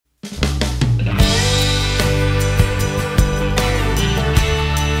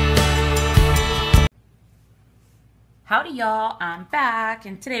Howdy y'all, I'm back,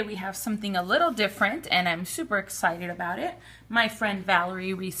 and today we have something a little different and I'm super excited about it. My friend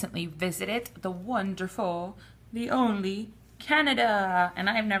Valerie recently visited the wonderful, the only Canada, and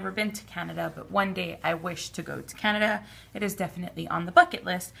I've never been to Canada, but one day I wish to go to Canada. It is definitely on the bucket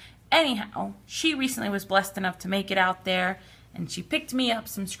list. Anyhow, she recently was blessed enough to make it out there, and she picked me up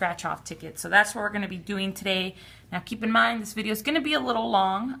some scratch-off tickets. So that's what we're going to be doing today. Now keep in mind, this video is going to be a little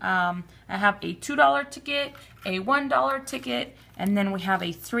long. I have a $2 ticket, a $1 ticket, and then we have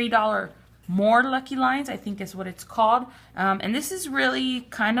a $3 more Lucky Lines, I think is what it's called. And this is really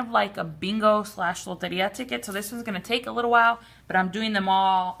kind of like a bingo slash loteria ticket. So this is going to take a little while, but I'm doing them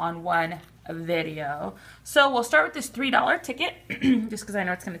all on one video. So we'll start with this $3 ticket just because I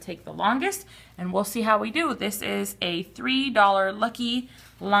know it's going to take the longest, and we'll see how we do. This is a $3 Lucky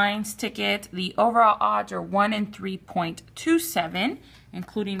Lines ticket. The overall odds are 1 in 3.27,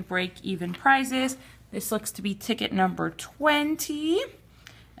 including break-even prizes. This looks to be ticket number 20,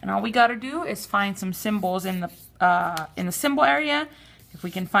 and all we got to do is find some symbols in the symbol area. If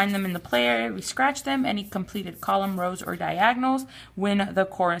we can find them in the play area, we scratch them. Any completed column, rows, or diagonals win the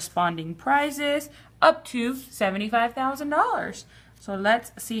corresponding prizes up to $75,000. So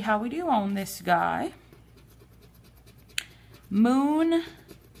let's see how we do on this guy. Moon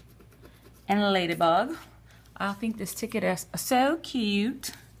and Ladybug. I think this ticket is so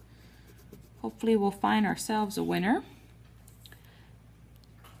cute. Hopefully we'll find ourselves a winner.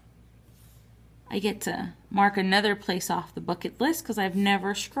 I get to mark another place off the bucket list because I've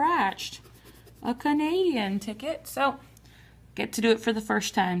never scratched a Canadian ticket. So, get to do it for the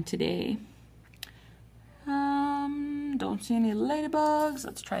first time today. Don't see any ladybugs.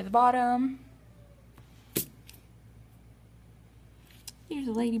 Let's try the bottom. Here's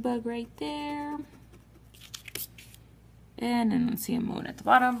a ladybug right there. And then let's see a moon at the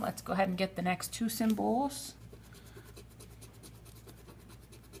bottom. Let's go ahead and get the next two symbols.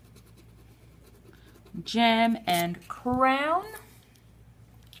 Gem and crown.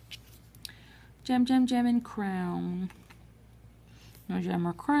 Gem, gem, gem, and crown. No gem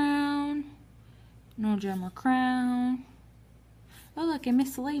or crown. No gem or crown. Oh look, I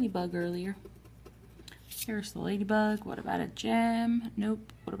missed the ladybug earlier. Here's the ladybug. What about a gem?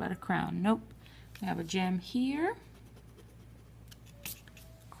 Nope. What about a crown? Nope. We have a gem here.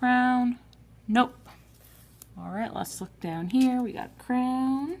 Crown. Nope. Alright, let's look down here. We got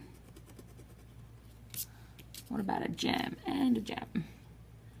crown. What about a gem and a gem?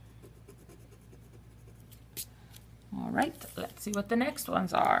 All right, let's see what the next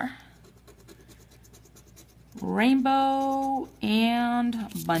ones are. Rainbow and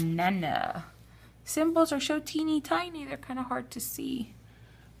banana. Symbols are so teeny tiny, they're kind of hard to see.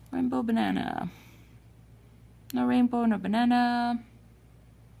 Rainbow, banana. No rainbow, no banana.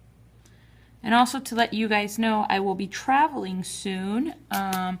 And also to let you guys know, I will be traveling soon.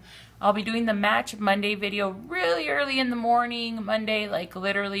 I'll be doing the Match Monday video really early in the morning, Monday, like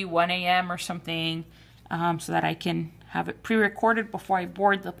literally 1 a.m. or something, so that I can have it pre-recorded before I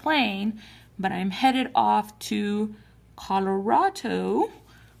board the plane. But I'm headed off to Colorado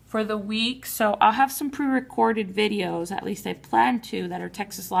for the week, so I'll have some pre-recorded videos, at least I plan to, that are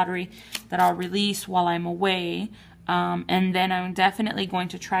Texas Lottery, that I'll release while I'm away. And then I'm definitely going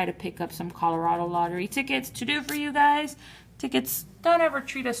to try to pick up some Colorado Lottery tickets to do for you guys. Tickets don't ever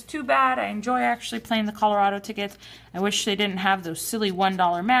treat us too bad. I enjoy actually playing the Colorado tickets. I wish they didn't have those silly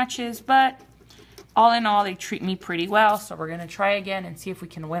 $1 matches, but all in all, they treat me pretty well. So we're going to try again and see if we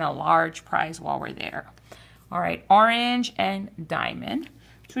can win a large prize while we're there. All right, orange and diamond.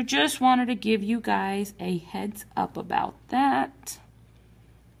 So just wanted to give you guys a heads up about that.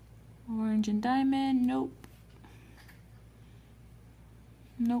 Orange and diamond, nope.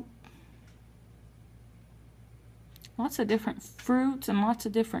 Nope. Lots of different fruits and lots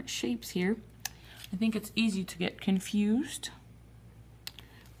of different shapes here. I think it's easy to get confused.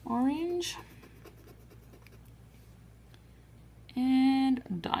 Orange. And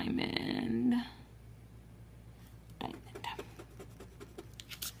diamond. Diamond.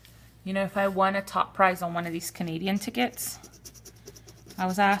 You know, if I won a top prize on one of these Canadian tickets, I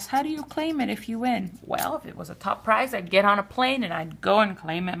was asked, how do you claim it if you win? Well, if it was a top prize, I'd get on a plane and I'd go and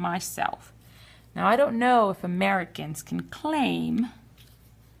claim it myself. Now, I don't know if Americans can claim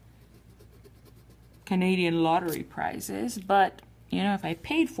Canadian lottery prizes, but, you know, if I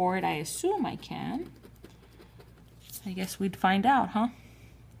paid for it, I assume I can. I guess we'd find out, huh?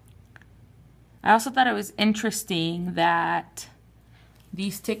 I also thought it was interesting that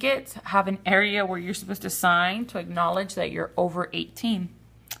these tickets have an area where you're supposed to sign to acknowledge that you're over 18.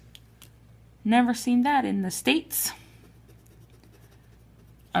 Never seen that in the States.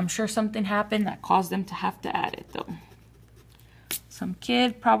 I'm sure something happened that caused them to have to add it, though. Some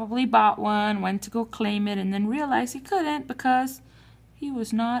kid probably bought one, went to go claim it, and then realized he couldn't because he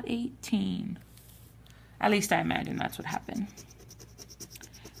was not 18. At least I imagine that's what happened.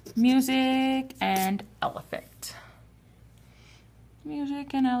 Music and elephant.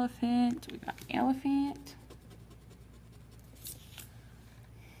 Music and elephant. We got elephant.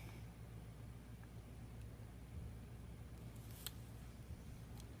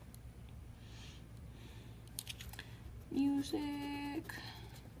 Music.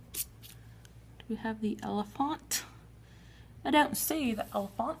 Do we have the elephant? I don't see the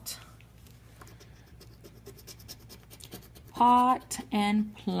elephant. Pot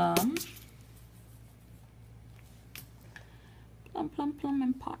and plum. Plum, plum, plum,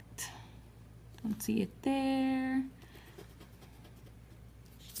 and pot. Don't see it there.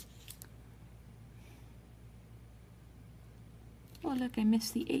 Oh, look, I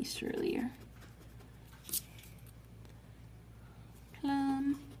missed the ace earlier.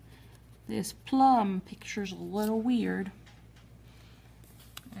 Plum. This plum picture's a little weird.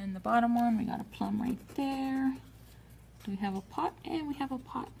 And the bottom one, we got a plum right there. Do we have a pot? And we have a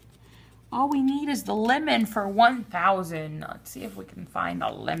pot. All we need is the lemon for 1,000. Let's see if we can find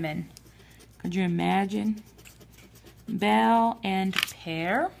a lemon. Could you imagine? Bell and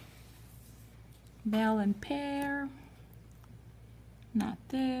pear. Bell and pear. Not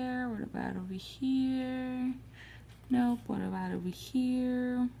there. What about over here? Nope. What about over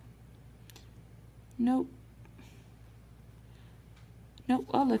here? Nope. Nope.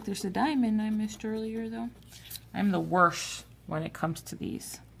 Oh, look, there's a diamond I missed earlier, though. I'm the worst when it comes to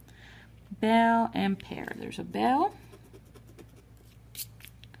these. Bell and pear. There's a bell.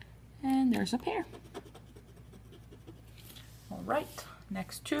 And there's a pear. All right.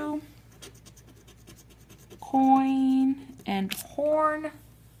 Next two. Coin and horn.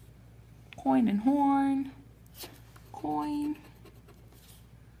 Coin and horn. Coin.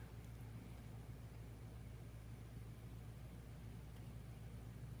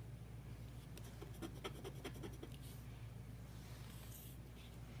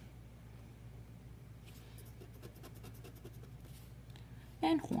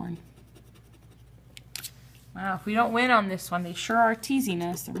 And horn. Wow, if we don't win on this one, they sure are teasing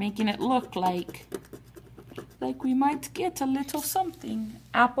us. They're making it look like we might get a little something.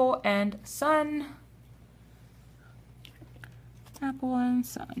 Apple and sun. Apple and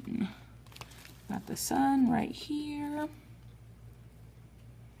sun. Got the sun right here.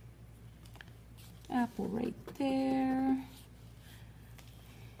 Apple right there.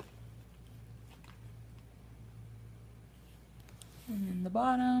 And then the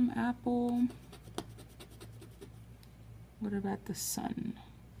bottom, apple. What about the sun?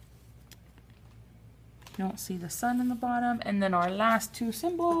 Don't see the sun in the bottom. And then our last two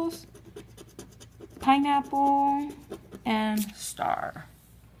symbols, pineapple and star.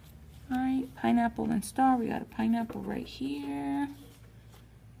 All right, pineapple and star. We got a pineapple right here,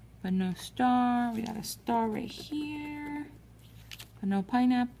 but no star. We got a star right here, but no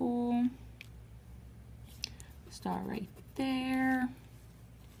pineapple. Star right there,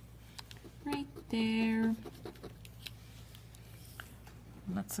 right there.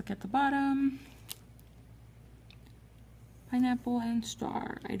 Let's look at the bottom. Pineapple and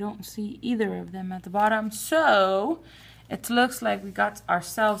star. I don't see either of them at the bottom, so it looks like we got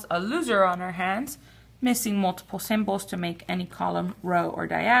ourselves a loser on our hands, missing multiple symbols to make any column, row, or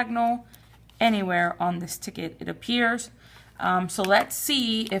diagonal anywhere on this ticket it appears. So let's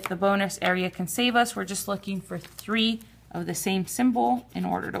see if the bonus area can save us. We're just looking for 3 of the same symbol in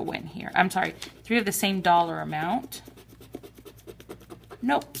order to win here. I'm sorry, 3 of the same dollar amount.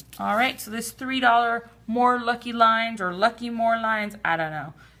 Nope. All right, so this $3 more lucky lines or lucky more lines, I don't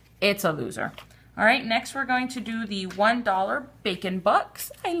know. It's a loser. All right, next we're going to do the $1 bacon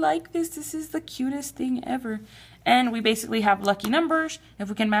bucks. I like this. This is the cutest thing ever. And we basically have lucky numbers. If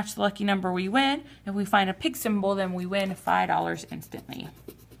we can match the lucky number, we win. If we find a pig symbol, then we win $5 instantly.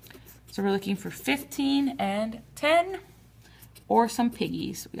 So we're looking for 15 and 10 or some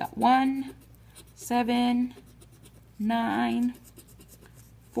piggies. We got 1, 7, 9,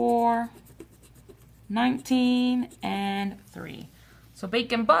 4, 19, and 3. So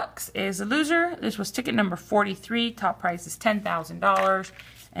Bacon Bucks is a loser. This was ticket number 43. Top prize is $10,000.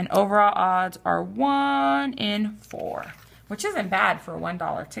 And overall odds are 1 in 4, which isn't bad for a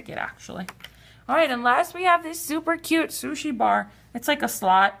 $1 ticket, actually. All right, and last we have this super cute sushi bar. It's like a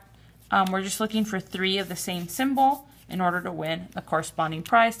slot. We're just looking for 3 of the same symbol in order to win the corresponding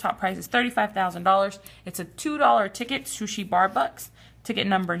prize. Top prize is $35,000. It's a $2 ticket, sushi bar bucks. Ticket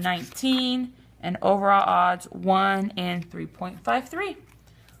number 19, and overall odds 1 in 3.53.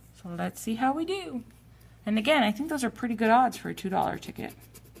 So let's see how we do. And again, I think those are pretty good odds for a $2 ticket.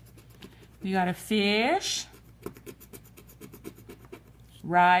 We got a fish.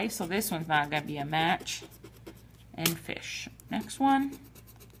 Rice, so this one's not going to be a match. And fish. Next one.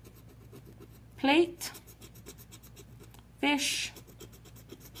 Plate. Fish.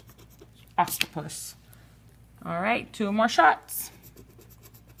 Octopus. All right, 2 more shots.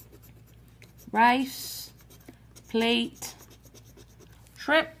 Rice. Plate.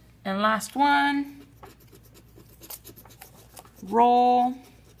 Shrimp. And last one. Roll.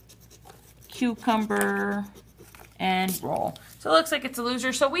 Cucumber. And roll. So it looks like it's a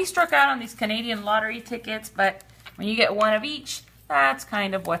loser. So we struck out on these Canadian lottery tickets, but when you get one of each, that's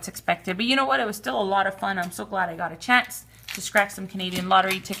kind of what's expected. But you know what? It was still a lot of fun. I'm so glad I got a chance to scratch some Canadian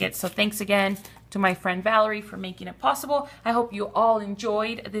lottery tickets. So thanks again to my friend Valerie for making it possible. I hope you all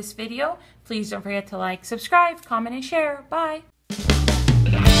enjoyed this video. Please don't forget to like, subscribe, comment, and share. Bye.